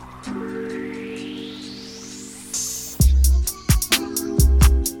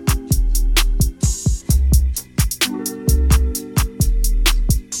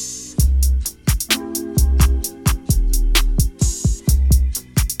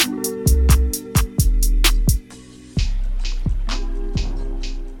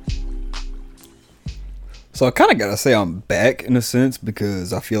So I kind of gotta say I'm back in a sense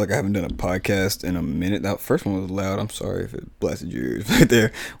because I feel like I haven't done a podcast in a minute. That first one was loud. I'm sorry if it blasted your ears right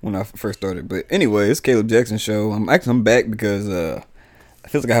there when I first started. But anyway, it's Caleb Jackson show. I'm back because I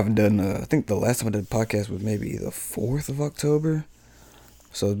feel like I haven't done. I think the last time I did a podcast was maybe the 4th of October.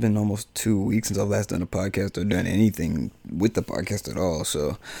 So it's been almost 2 weeks since I've last done a podcast or done anything with the podcast at all.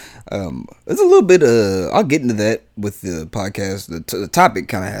 So it's a little bit. I'll get into that with the podcast. The topic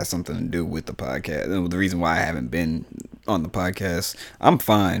kind of has something to do with the podcast. And the reason why I haven't been on the podcast, I'm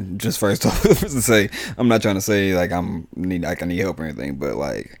fine. Just first off, to say, I'm not trying to say like I need help or anything. But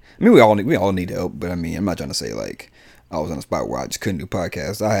like, I mean, we all need help. But I mean, I'm not trying to say like I was in a spot where I just couldn't do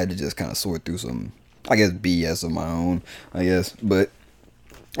podcasts. I had to just kind of sort through some, I guess, BS of my own. I guess, but.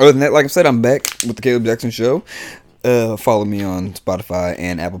 Other than that, like I said, I'm back with the Caleb Jackson Show. Follow me on Spotify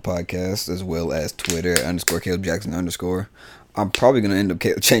and Apple Podcasts, as well as Twitter _ Caleb Jackson _ I'm probably gonna end up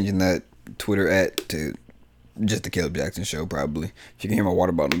changing that Twitter to just the Caleb Jackson Show. Probably. If you can hear my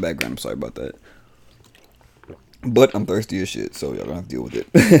water bottle in the background, I'm sorry about that. But I'm thirsty as shit, so y'all gonna have to deal with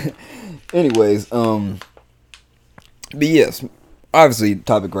it. Anyways, but yes, obviously, the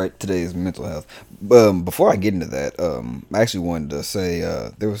topic right today is mental health. Before I get into that, I actually wanted to say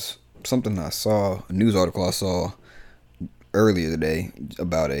there was something I saw, a news article I saw earlier today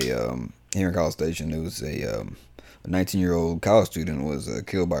about here in College Station. It was a 19-year-old college student was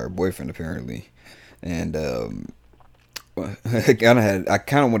killed by her boyfriend apparently, and I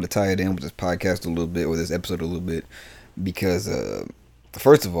kind of wanted to tie it in with this podcast a little bit, or this episode a little bit, because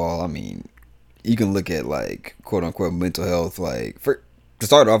first of all, I mean, you can look at like quote unquote mental health. Like to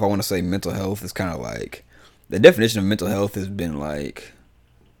start off, I want to say mental health is kind of like the definition of mental health has been like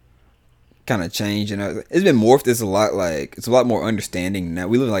kind of changed, and it's been morphed. It's a lot more understanding now.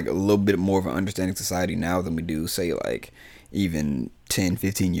 We live in like a little bit more of an understanding society now than we do say like even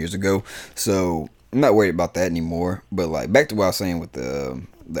 10-15 years ago. So I'm not worried about that anymore. But like back to what I was saying with the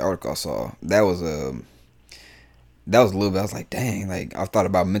article I saw, that was a little bit. I was like, dang, like I thought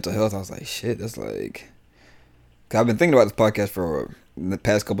about mental health. I was like, shit, that's like. Cause I've been thinking about this podcast for the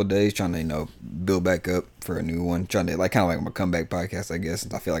past couple of days, trying to build back up for a new one, trying to like kind of like my comeback podcast, I guess.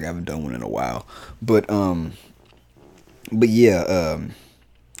 Since I feel like I haven't done one in a while, but yeah,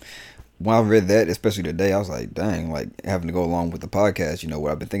 when I read that, especially today, I was like, dang, like having to go along with the podcast. What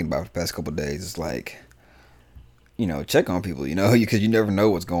I've been thinking about for the past couple of days is like. Check on people, because you never know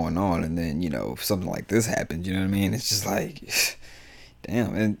what's going on. And then, if something like this happens, you know what I mean? It's just like,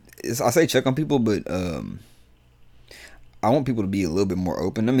 damn. And I say check on people, but I want people to be a little bit more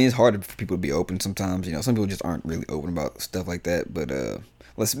open. I mean, it's hard for people to be open sometimes. Some people just aren't really open about stuff like that. But,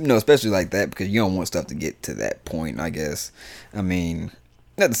 especially like that, because you don't want stuff to get to that point, I guess. I mean,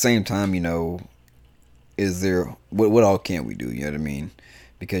 at the same time, is there, what all can we do? You know what I mean?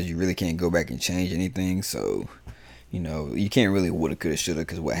 Because you really can't go back and change anything. So, you can't really woulda, coulda, shoulda,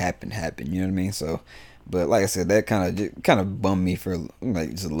 because what happened. You know what I mean? So, but like I said, that kind of bummed me for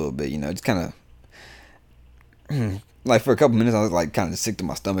like just a little bit. Just kind of like for a couple minutes, I was like kind of sick to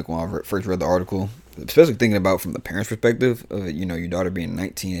my stomach when I first read the article, especially thinking about from the parents' perspective of it. Your daughter being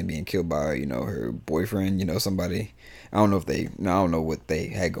 19 and being killed by her boyfriend. Somebody. I don't know what they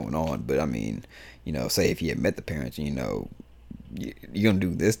had going on, but I mean, say if he had met the parents, you're gonna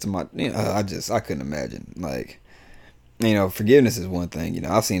do this to my. I couldn't imagine like. Forgiveness is one thing.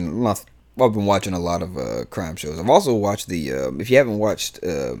 I've been watching a lot of crime shows. I've also watched if you haven't watched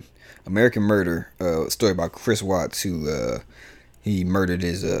American Murder, story about Chris Watts, who he murdered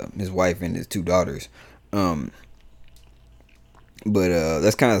his wife and his two daughters. But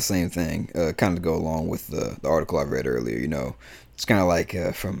that's kind of the same thing. Kind of go along with the article I read earlier. It's kind of like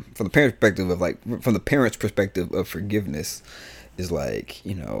from the parents' perspective of forgiveness is like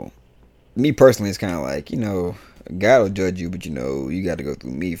me personally, it's kind of like God will judge you, but you got to go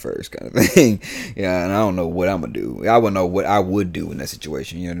through me first, kind of thing. Yeah, and I don't know what I'm gonna do. I wouldn't know what I would do in that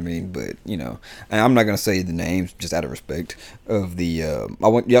situation. You know what I mean? But and I'm not gonna say the names just out of respect of the.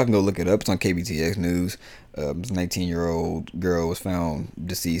 Y'all can go look it up. It's on KBTX News. This 19-year-old girl was found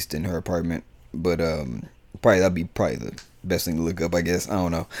deceased in her apartment, but that'd be the best thing to look up, I guess. I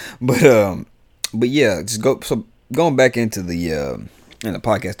don't know, but yeah, just go. So going back into the. And the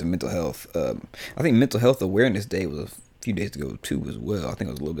podcast of mental health. I think Mental Health Awareness Day was a few days ago too, as well. I think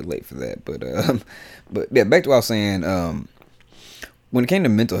I was a little bit late for that, but yeah. Back to what I was saying. When it came to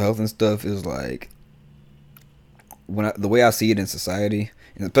mental health and stuff, it was like the way I see it in society,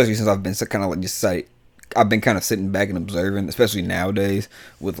 and especially since I've been kind of like I've been kind of sitting back and observing, especially nowadays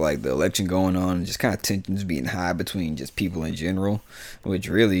with like the election going on and just kind of tensions being high between just people in general, which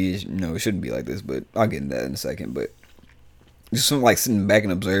really is, it shouldn't be like this, but I'll get into that in a second. But just like sitting back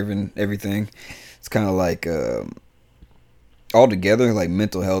and observing everything. it's kind of like altogether, like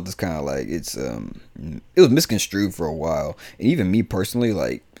mental health is kind of like it was misconstrued for a while, and even me personally,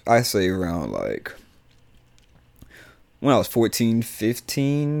 like I say around like when I was 14,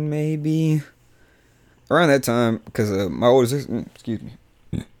 15, maybe around that time, because my older sister, excuse me,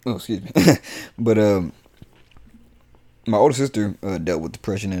 oh excuse me, but my older sister dealt with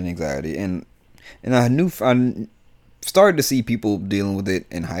depression and anxiety, and I started to see people dealing with it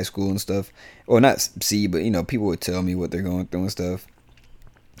in high school and stuff. Or not see, but people would tell me what they're going through and stuff.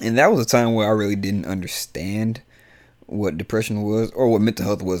 And that was a time where I really didn't understand what depression was or what mental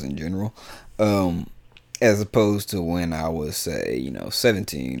health was in general. As opposed to when I was, say,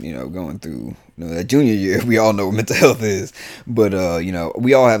 17, going through that junior year. We all know what mental health is. But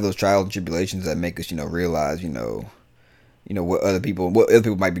we all have those trials and tribulations that make us, realize, what other people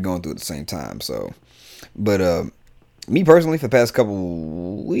might be going through at the same time. So, but me personally, for the past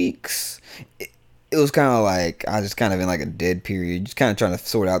couple weeks, it was kind of like I just kind of in like a dead period, just kind of trying to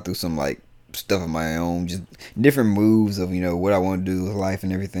sort out through some like stuff of my own, just different moves of what I want to do with life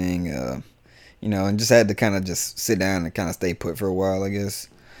and everything, and just had to kind of just sit down and kind of stay put for a while, I guess.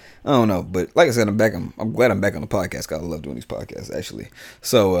 I don't know, but like I said, I'm back. I'm glad I'm back on the podcast. 'Cause I love doing these podcasts actually.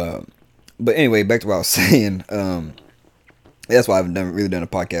 So, but anyway, back to what I was saying. That's why I haven't really done a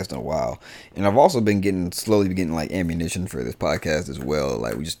podcast in a while, and I've also been slowly getting like ammunition for this podcast as well.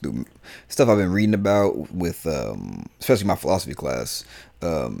 Like we just do stuff I've been reading about with, especially my philosophy class.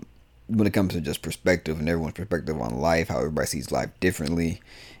 When it comes to just perspective and everyone's perspective on life, how everybody sees life differently,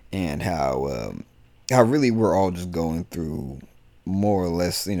 and how really we're all just going through more or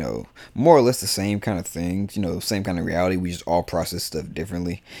less the same kind of things, same kind of reality. We just all process stuff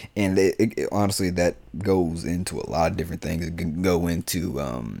differently, and honestly, that goes into a lot of different things. It can go into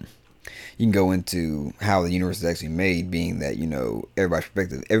you can go into how the universe is actually made, being that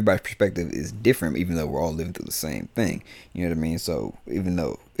everybody's perspective is different, even though we're all living through the same thing. You know what I mean? So even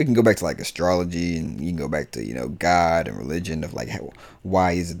though it can go back to like astrology, and you can go back to God and religion, of like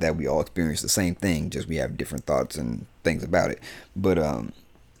why is it that we all experience the same thing, just we have different thoughts and things about it. But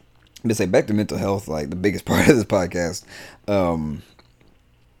to say back to mental health, like the biggest part of this podcast,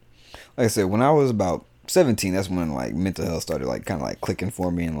 like I said, when I was about 17, that's when like mental health started like kind of like clicking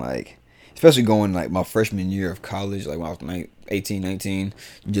for me, and like especially going like my freshman year of college, like when I was 18, 19,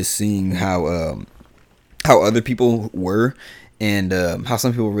 just seeing how other people were, and how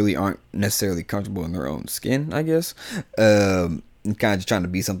some people really aren't necessarily comfortable in their own skin, I guess, and kind of just trying to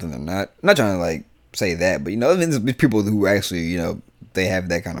be something they're not. I'm not trying to like say that, but I mean, there's people who actually they have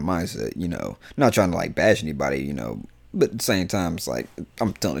that kind of mindset. Not trying to like bash anybody, but at the same time, it's like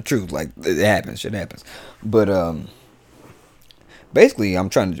I'm telling the truth. Like it happens, shit happens. But basically, what I'm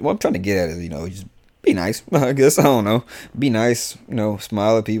trying to get at is just be nice. I guess I don't know. Be nice.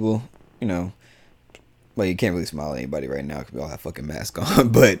 Smile at people. Well, you can't really smile at anybody right now because we all have fucking masks on.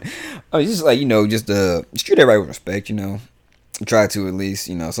 But just like just treat everybody with respect. Try to, at least.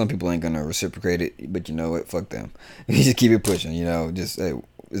 Some people ain't gonna reciprocate it, but you know what? Fuck them. You just keep it pushing. Just hey,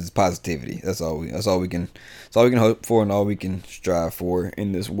 it's positivity. That's all we can hope for, and all we can strive for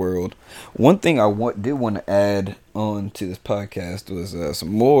in this world. One thing I did want to add on to this podcast was some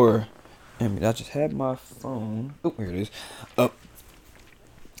more. I mean, I just had my phone. Oh, here it is.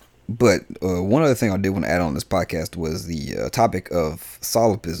 But one other thing I did want to add on this podcast was the topic of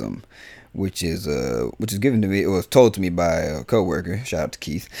solipsism, which is given to me. It was told to me by a coworker. Shout out to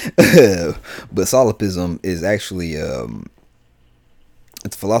Keith. But solipsism is actually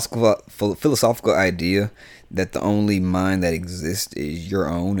it's a philosophical idea that the only mind that exists is your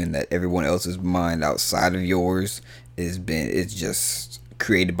own, and that everyone else's mind outside of yours it's just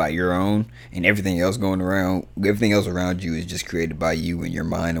created by your own, and everything else around you is just created by you and your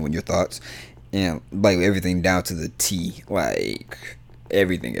mind and your thoughts, and like everything down to the T, like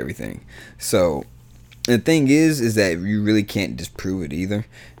everything. So the thing is that you really can't disprove it either.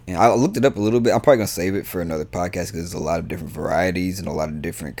 And I looked it up a little bit. I'm probably gonna save it for another podcast because there's a lot of different varieties and a lot of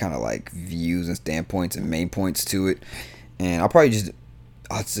different kind of like views and standpoints and main points to it. And I'm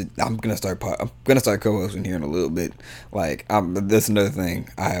gonna start co-hosting here in a little bit. Like that's another thing.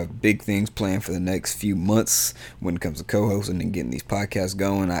 I have big things planned for the next few months when it comes to co-hosting and getting these podcasts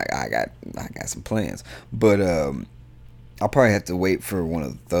going. I got some plans, but I'll probably have to wait for one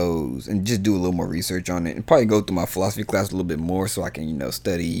of those and just do a little more research on it, and probably go through my philosophy class a little bit more so I can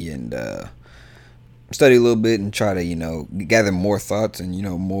study a little bit and try to gather more thoughts and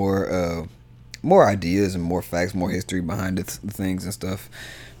more ideas and more facts, more history behind the things and stuff.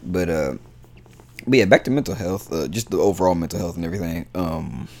 But yeah, back to mental health, just the overall mental health and everything.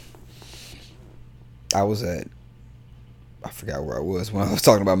 I was at I forgot where I was when I was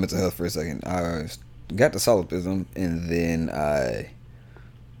talking about mental health for a second. I got to solipsism, and then I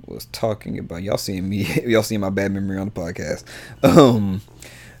was talking about y'all seeing me, y'all seeing my bad memory on the podcast.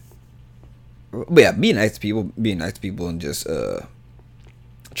 But yeah, being nice to people, and just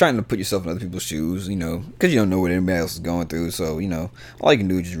trying to put yourself in other people's shoes, because you don't know what anybody else is going through. So all you can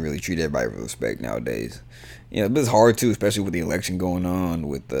do is just really treat everybody with respect nowadays. But it's hard too, especially with the election going on,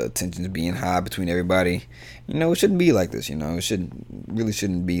 with the tensions being high between everybody. It shouldn't be like this. It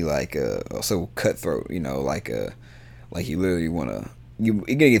shouldn't be like so cutthroat. Like you literally wanna you're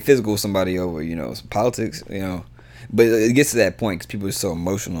gonna get physical with somebody over some politics. But it gets to that point because people are so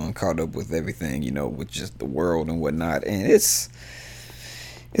emotional and caught up with everything. With just the world and whatnot, and it's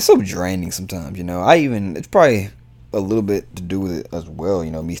so draining sometimes. It's probably a little bit to do with it as well.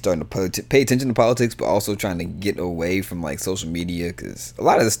 Me starting to pay attention to politics, but also trying to get away from like social media, because a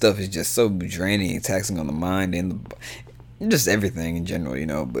lot of this stuff is just so draining and taxing on the mind and just everything in general.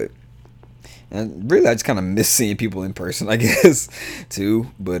 And really, I just kind of miss seeing people in person, I guess,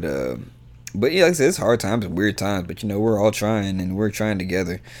 too. But yeah, like I said, it's hard times and weird times. But we're all trying, and we're trying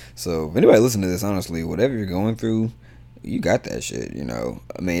together. So if anybody listen to this, honestly, whatever you're going through, you got that shit. I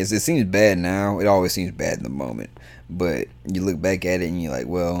mean, it seems bad now. It always seems bad in the moment. But you look back at it and you're like,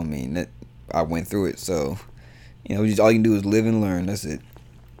 well, I mean, I went through it. So, just all you can do is live and learn. That's it.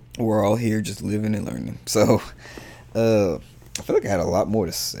 We're all here just living and learning. So, I feel like I had a lot more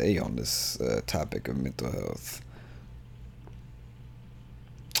to say on this topic of mental health.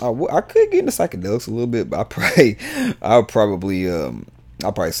 I could get into psychedelics a little bit, but I'll probably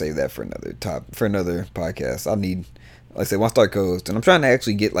save that for another podcast. I need, like I said, once I start co-hosting, I'm trying to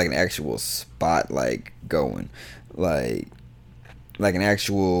actually get like an actual spot like going, like an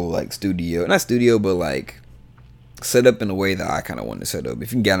actual like studio, not studio, but like set up in a way that I kind of want to set up.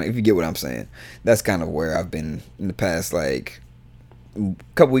 If you get what I'm saying, that's kind of where I've been in the past like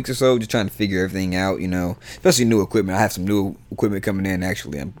couple weeks or so, just trying to figure everything out, especially new equipment. I have some new equipment coming in.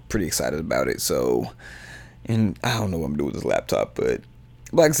 Actually, I'm pretty excited about it. So, and I don't know what I'm doing with this laptop, but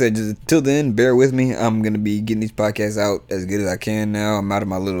like I said, just till then, bear with me. I'm gonna be getting these podcasts out as good as I can now. I'm out of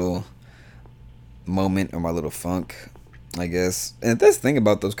my little moment or my little funk, I guess. And that's the thing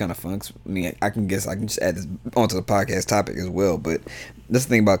about those kind of funks. I mean, I can just add this onto the podcast topic as well. But that's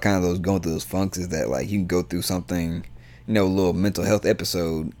the thing about kind of those going through those funks is that like you can go through something, a little mental health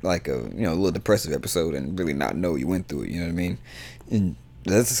episode, like a little depressive episode, and really not know you went through it. You know what I mean? And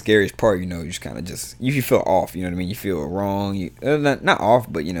that's the scariest part. You just kind of you feel off. You know what I mean? You feel wrong. You not off,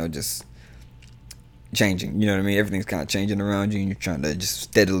 but just changing. You know what I mean? Everything's kind of changing around you, and you're trying to just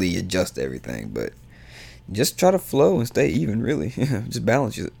steadily adjust everything. But just try to flow and stay even. Really, just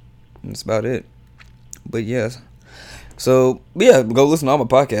balance it. That's about it. But yes. So yeah, go listen to all my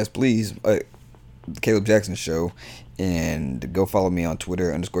podcasts, please. The Caleb Jackson Show. And go follow me on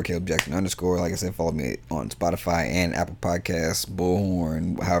Twitter _Caleb Jackson _ Like I said, follow me on Spotify and Apple Podcasts,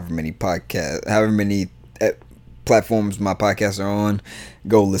 Bullhorn, however many platforms my podcasts are on.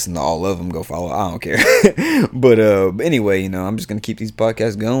 Go listen to all of them. Go follow. I don't care. But anyway, I'm just gonna keep these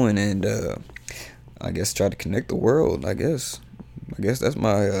podcasts going, and I guess try to connect the world. I guess that's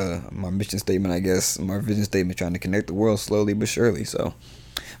my my mission statement. I guess my vision statement, trying to connect the world slowly but surely. So,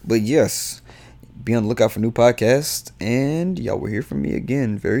 but yes. Be on the lookout for new podcasts, and y'all will hear from me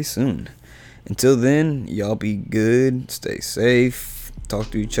again very soon. Until then, y'all be good, stay safe,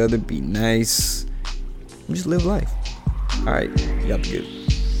 talk to each other, be nice, and just live life. Alright, y'all be good.